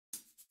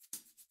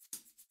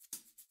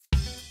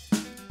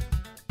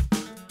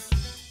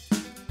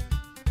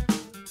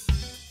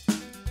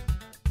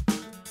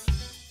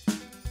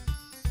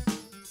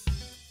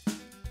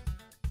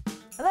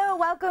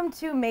welcome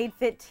to Made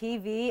Fit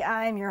TV.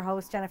 I'm your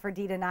host, Jennifer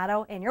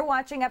DiDonato, and you're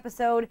watching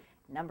episode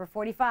number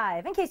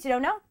 45. In case you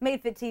don't know,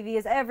 Made Fit TV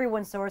is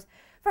everyone's source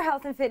for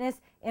health and fitness,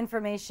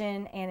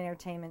 information, and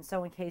entertainment.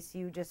 So in case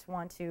you just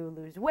want to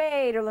lose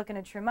weight or looking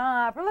to trim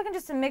up or looking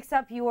just to mix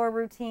up your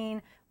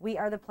routine, we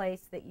are the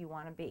place that you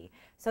want to be.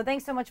 So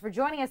thanks so much for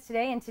joining us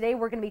today. And today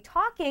we're going to be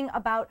talking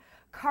about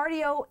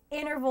cardio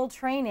interval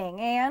training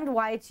and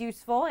why it's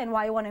useful and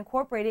why you want to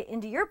incorporate it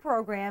into your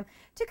program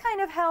to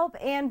kind of help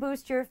and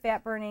boost your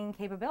fat burning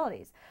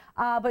capabilities.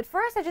 But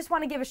first, I just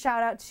want to give a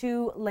shout out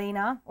to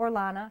Lana, or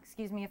Lana,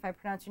 excuse me if I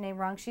pronounce your name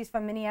wrong. She's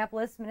from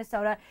Minneapolis,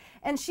 Minnesota,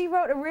 and she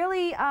wrote a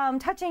really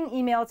touching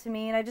email to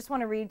me, and I just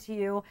want to read to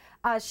you.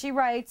 She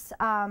writes,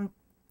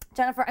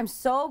 Jennifer, I'm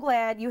so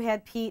glad you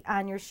had Pete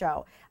on your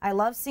show. I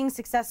love seeing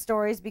success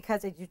stories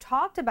because, as you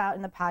talked about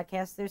in the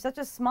podcast, there's such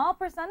a small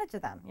percentage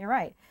of them. You're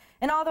right.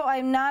 And although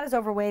I'm not as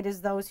overweight as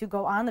those who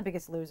go on The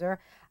Biggest Loser,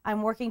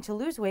 I'm working to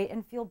lose weight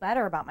and feel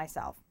better about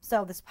myself.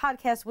 So this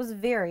podcast was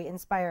very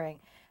inspiring.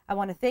 I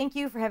want to thank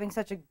you for having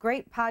such a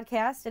great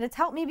podcast, and it's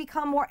helped me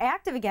become more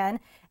active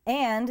again.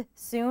 And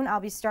soon I'll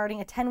be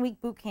starting a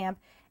 10-week boot camp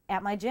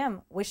at my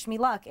gym. Wish me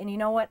luck. And you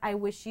know what? I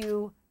wish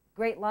you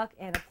great luck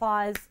and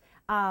applause.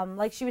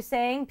 Like she was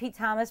saying, Pete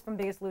Thomas from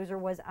Biggest Loser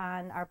was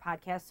on our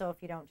podcast. So if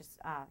you don't just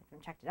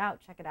check it out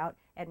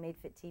at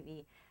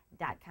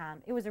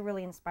MadeFitTV.com. It was a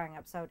really inspiring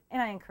episode, and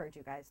I encourage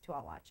you guys to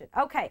all watch it.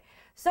 Okay,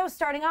 so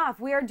starting off,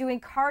 we are doing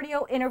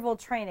cardio interval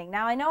training.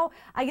 Now, I know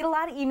I get a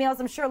lot of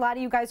emails. I'm sure a lot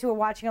of you guys who are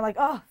watching are like,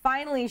 oh,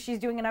 finally she's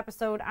doing an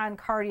episode on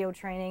cardio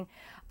training.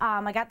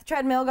 I got the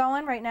treadmill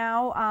going right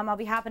now. I'll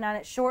be hopping on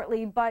it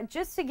shortly, but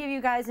just to give you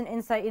guys an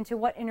insight into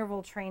what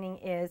interval training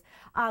is,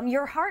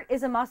 your heart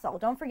is a muscle.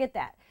 Don't forget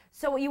that.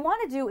 So what you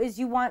want to do is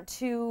you want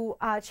to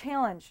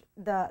challenge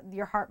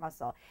your heart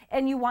muscle,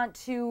 and you want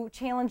to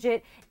challenge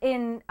it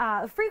in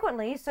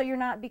frequently, so you're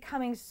not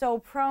becoming so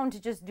prone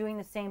to just doing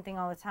the same thing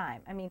all the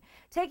time. I mean,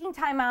 taking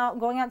time out,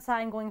 going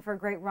outside and going for a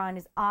great run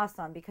is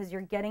awesome because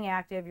you're getting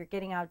active, you're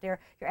getting out there,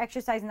 you're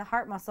exercising the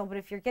heart muscle. But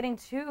if you're getting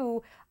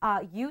too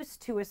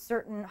used to a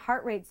certain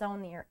heart rate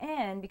zone that you're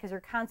in because you're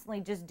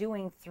constantly just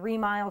doing 3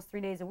 miles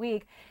 3 days a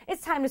week,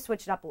 it's time to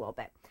switch it up a little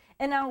bit.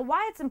 And now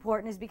why it's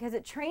important is because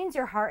it trains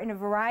your heart in a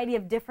variety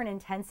of different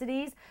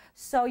intensities.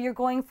 So you're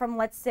going from,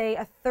 let's say,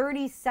 a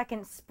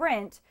 30-second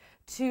sprint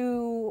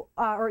to,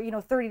 30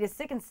 to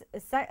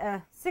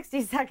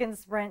 60-second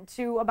sprint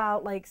to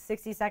about like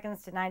 60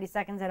 seconds to 90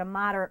 seconds at a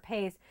moderate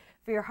pace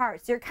for your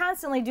heart. So you're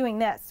constantly doing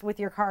this with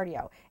your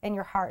cardio and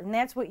your heart, and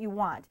that's what you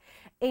want.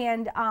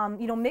 And,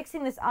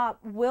 mixing this up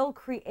will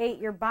create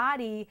your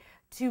body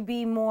to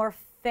be more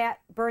fat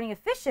burning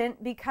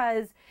efficient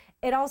because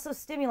it also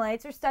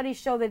stimulates, or studies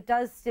show that it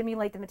does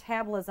stimulate the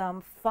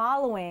metabolism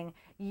following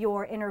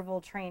your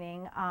interval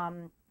training,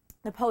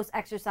 the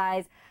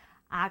post-exercise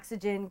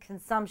oxygen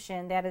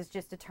consumption. That is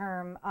just a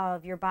term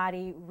of your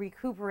body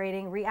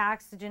recuperating,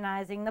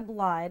 reoxygenizing the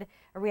blood,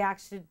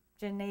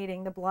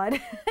 reoxygenating the blood,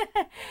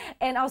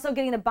 and also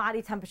getting the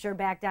body temperature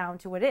back down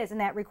to what it is, and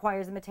that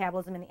requires the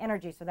metabolism and the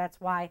energy. So that's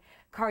why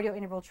cardio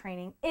interval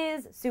training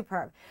is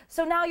superb.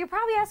 So now you're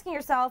probably asking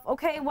yourself,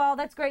 okay, well,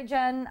 that's great,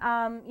 Jen.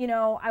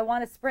 I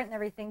want to sprint and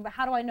everything, but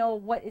how do I know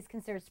what is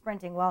considered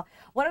sprinting? Well,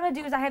 what I'm going to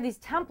do is I have these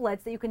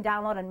templates that you can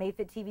download on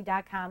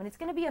MadeFitTV.com, and it's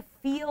going to be a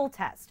feel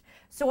test.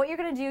 So what you're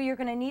going to do, you're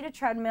going to need a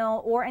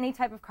treadmill or any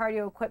type of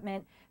cardio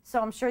equipment. So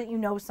I'm sure that you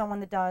know someone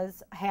that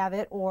does have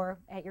it, or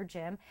at your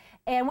gym.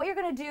 And what you're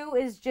going to do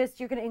is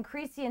you're going to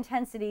increase the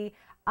intensity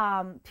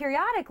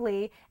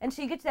periodically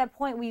until you get to that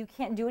point where you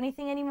can't do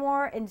anything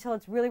anymore, until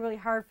it's really, really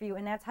hard for you.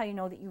 And that's how you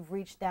know that you've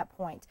reached that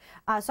point.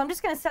 So I'm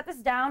just going to set this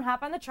down,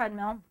 hop on the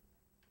treadmill.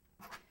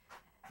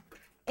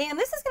 And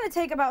this is going to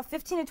take about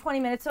 15 to 20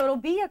 minutes, so it'll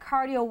be a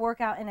cardio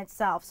workout in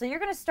itself. So you're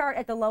going to start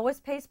at the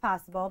lowest pace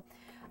possible.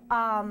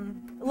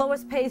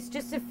 Lowest pace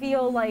just to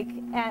feel like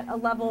at a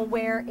level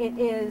where it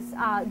is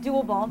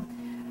doable.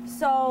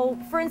 So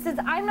for instance,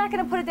 I'm not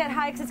going to put it that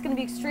high because it's going to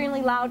be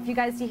extremely loud for you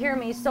guys to hear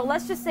me. So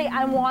let's just say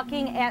I'm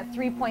walking at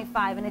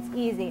 3.5 and it's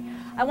easy.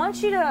 I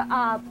want you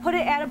to put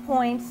it at a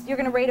point. You're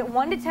going to rate it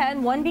 1 to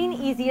 10, 1 being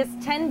the easiest,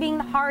 10 being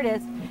the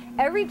hardest.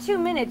 Every 2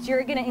 minutes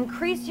you're going to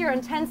increase your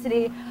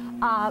intensity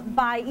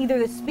by either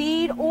the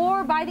speed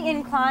or by the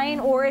incline,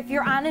 or if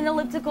you're on an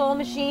elliptical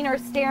machine or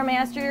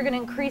Stairmaster, you're going to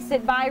increase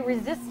it by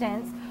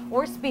resistance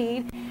or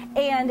speed.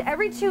 And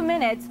every 2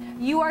 minutes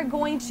you are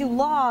going to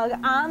log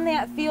on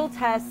that field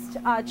test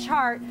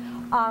chart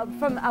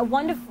from a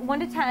 1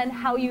 to 10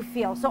 how you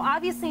feel. So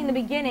obviously in the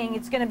beginning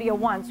it's going to be a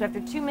 1. So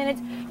after 2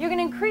 minutes you're going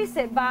to increase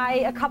it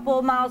by a couple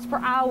of miles per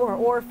hour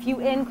or a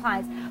few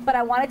inclines. But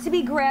I want it to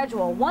be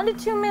gradual. 1 to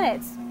 2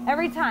 minutes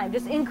every time.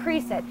 Just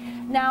increase it.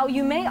 Now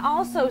you may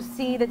also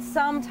see that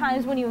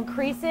sometimes when you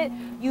increase it,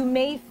 you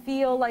may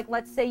feel like,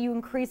 let's say you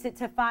increase it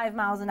to 5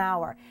 miles an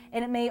hour,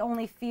 and it may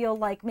only feel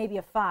like maybe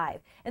a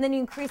 5. And then you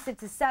increase it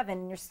to 7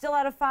 and you're still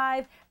at a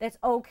 5. That's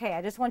okay.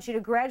 I just want you to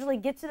gradually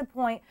get to the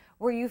point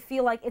where you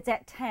feel like it's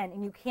at 10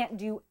 and you can't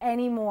do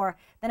any more.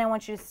 Then I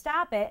want you to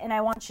stop it, and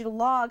I want you to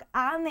log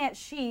on that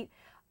sheet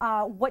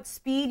what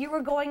speed you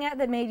were going at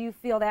that made you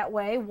feel that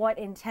way, what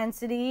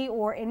intensity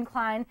or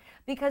incline,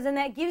 because then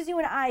that gives you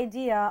an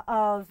idea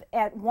of,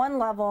 at one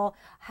level,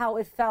 how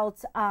it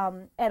felt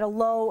at a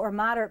low or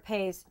moderate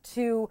pace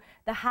to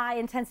the high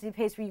intensity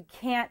pace where you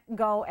can't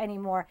go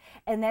anymore.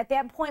 And at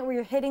that point where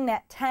you're hitting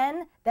that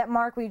 10, that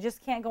mark where you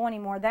just can't go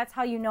anymore, that's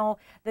how you know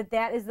that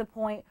that is the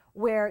point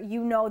where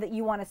you know that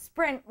you want to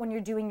sprint when you're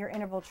doing your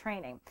interval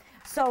training.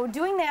 So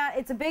doing that,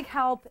 it's a big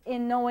help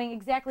in knowing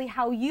exactly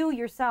how you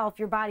yourself,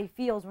 your body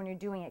feels when you're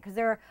doing it, because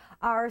there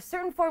are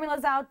certain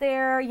formulas out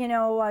there, you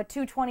know,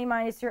 220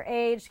 minus your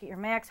age to get your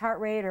max heart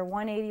rate, or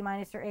 180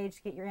 minus your age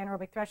to get your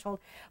anaerobic threshold.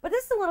 But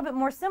this is a little bit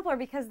more simpler,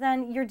 because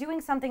then you're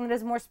doing something that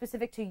is more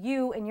specific to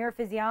you and your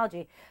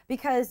physiology,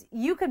 because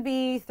you could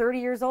be 30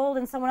 years old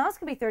and someone else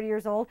could be 30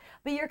 years old,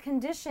 but your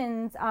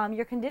conditions,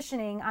 your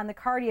conditioning on the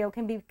cardio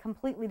can be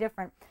completely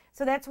different.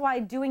 So that's why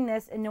doing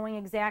this and knowing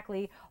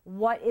exactly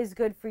what is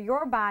good for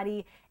your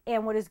body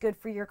and what is good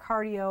for your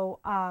cardio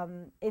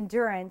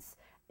endurance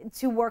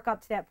to work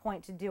up to that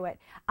point to do it.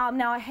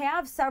 Now I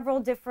have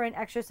several different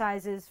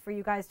exercises for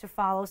you guys to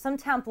follow, some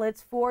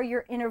templates for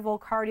your interval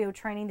cardio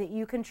training that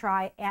you can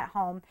try at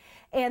home.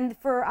 And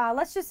for,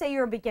 let's just say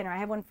you're a beginner. I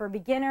have one for a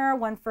beginner,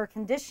 one for a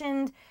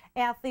conditioned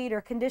athlete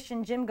or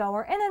conditioned gym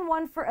goer, and then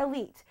one for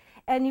elite.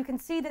 And you can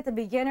see that the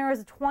beginner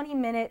is a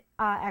 20-minute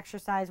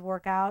exercise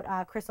workout.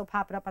 Chris will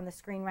pop it up on the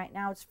screen right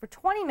now. It's for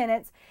 20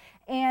 minutes.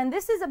 And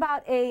this is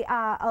about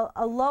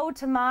a low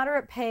to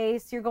moderate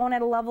pace. You're going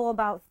at a level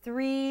about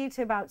 3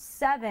 to about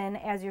 7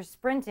 as you're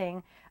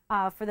sprinting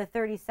for the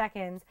 30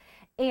 seconds.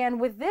 And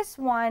with this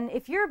one,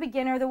 if you're a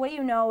beginner, the way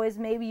you know is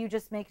maybe you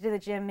just make it to the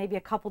gym maybe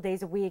a couple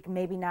days a week,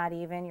 maybe not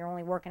even. You're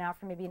only working out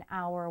for maybe an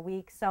hour a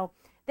week. So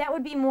that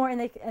would be more in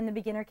the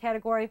beginner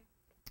category.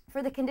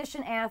 For the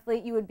conditioned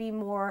athlete, you would be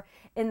more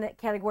in the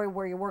category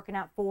where you're working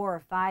out 4 or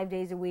 5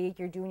 days a week.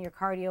 You're doing your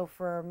cardio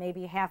for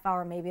maybe a half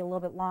hour, maybe a little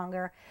bit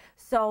longer.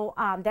 So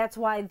that's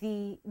why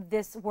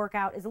this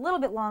workout is a little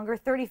bit longer,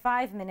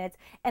 35 minutes,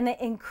 and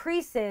it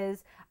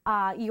increases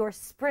your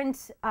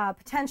sprint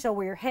potential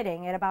where you're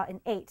hitting at about an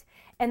 8.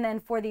 And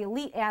then for the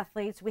elite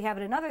athletes, we have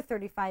it another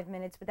 35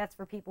 minutes, but that's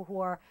for people who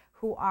are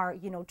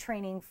you know,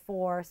 training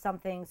for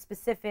something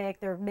specific.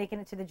 They're making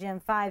it to the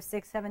gym 5,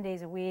 6, 7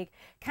 days a week,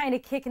 kind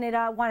of kicking it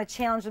up, want to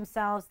challenge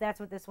themselves.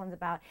 That's what this one's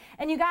about.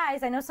 And you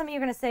guys, I know some of you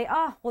are going to say,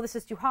 oh, well, this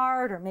is too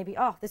hard, or maybe,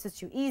 oh, this is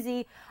too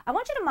easy. I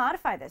want you to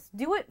modify this.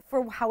 Do it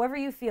for however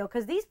you feel,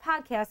 because these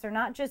podcasts are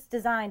not just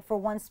designed for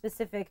one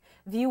specific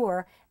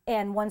viewer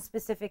and one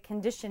specific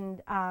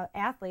conditioned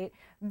athlete.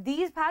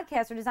 These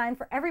podcasts are designed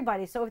for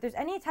everybody. So if there's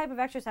any type of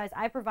exercise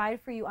I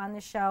provide for you on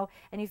this show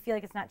and you feel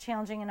like it's not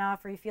challenging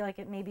enough, or you feel like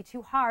it may be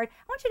too hard,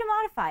 I want you to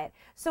modify it.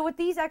 So with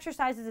these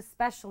exercises,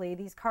 especially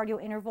these cardio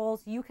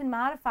intervals, you can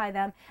modify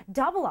them,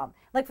 double them.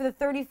 Like for the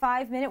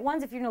 35-minute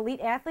ones, if you're an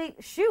elite athlete,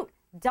 shoot,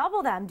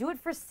 double them. Do it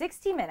for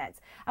 60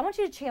 minutes. I want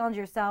you to challenge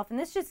yourself, and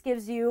this just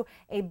gives you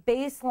a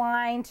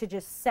baseline to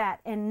just set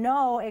and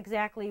know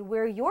exactly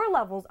where your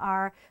levels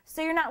are,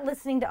 so you're not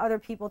listening to other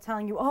people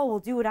telling you, oh, well,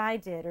 do what I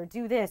did, or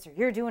do this, or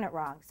you're doing it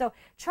wrong. So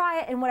try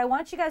it, and what I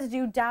want you guys to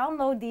do,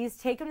 download these,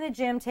 take them to the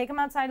gym, take them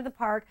outside of the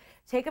park,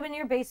 take them in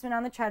your basement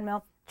on the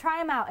treadmill, try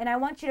them out, and I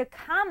want you to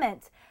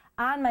comment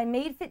on my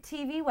MadeFit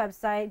TV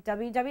website,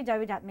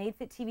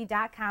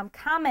 www.madefittv.com.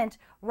 Comment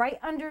right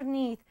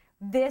underneath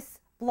this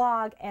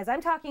blog as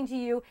I'm talking to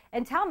you,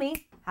 and tell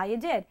me how you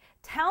did.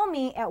 Tell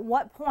me at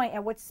what point,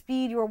 at what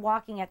speed you were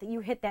walking at, that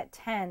you hit that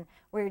 10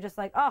 where you're just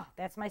like, oh,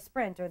 that's my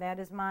sprint, or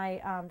that's my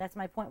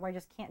point where I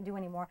just can't do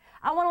anymore.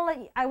 I want to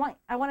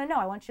know.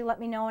 I want you to let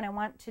me know, and I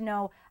want to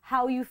know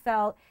how you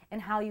felt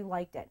and how you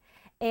liked it.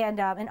 And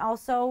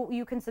also,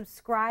 you can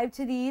subscribe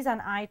to these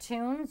on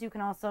iTunes. You can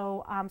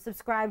also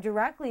subscribe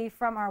directly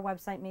from our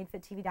website,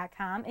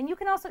 madefittv.com. And you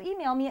can also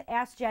email me at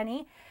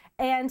AskJenny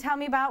and tell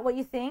me about what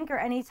you think, or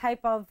any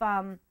type of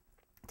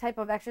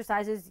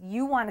exercises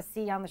you want to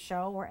see on the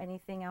show, or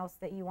anything else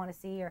that you want to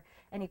see, or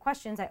any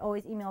questions. I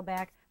always email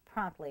back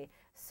promptly.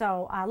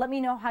 So let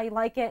me know how you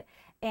like it,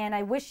 and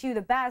I wish you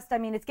the best. I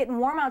mean, it's getting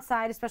warm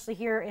outside, especially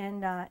here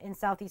in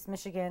Southeast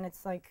Michigan.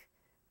 It's like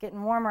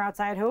getting warmer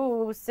outside,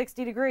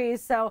 60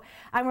 degrees. So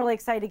I'm really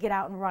excited to get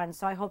out and run.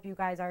 So I hope you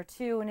guys are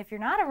too. And if you're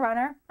not a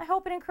runner, I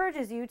hope it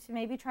encourages you to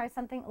maybe try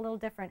something a little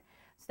different.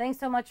 So thanks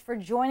so much for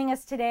joining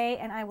us today,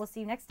 and I will see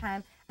you next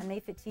time on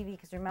MadeFit TV,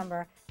 because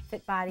remember,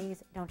 fit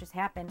bodies don't just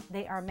happen,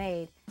 they are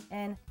made.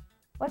 And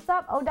what's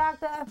up, oh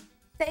doctor?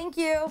 Thank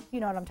you.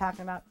 You know what I'm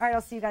talking about. All right,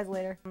 I'll see you guys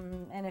later.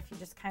 And if you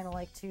just kind of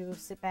like to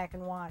sit back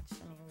and watch,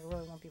 I mean, there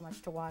really won't be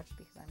much to watch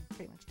because I'm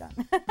pretty much done.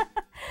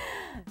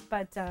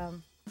 But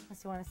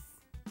unless you want to,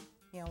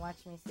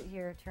 watch me sit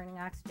here turning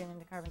oxygen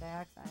into carbon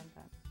dioxide.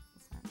 But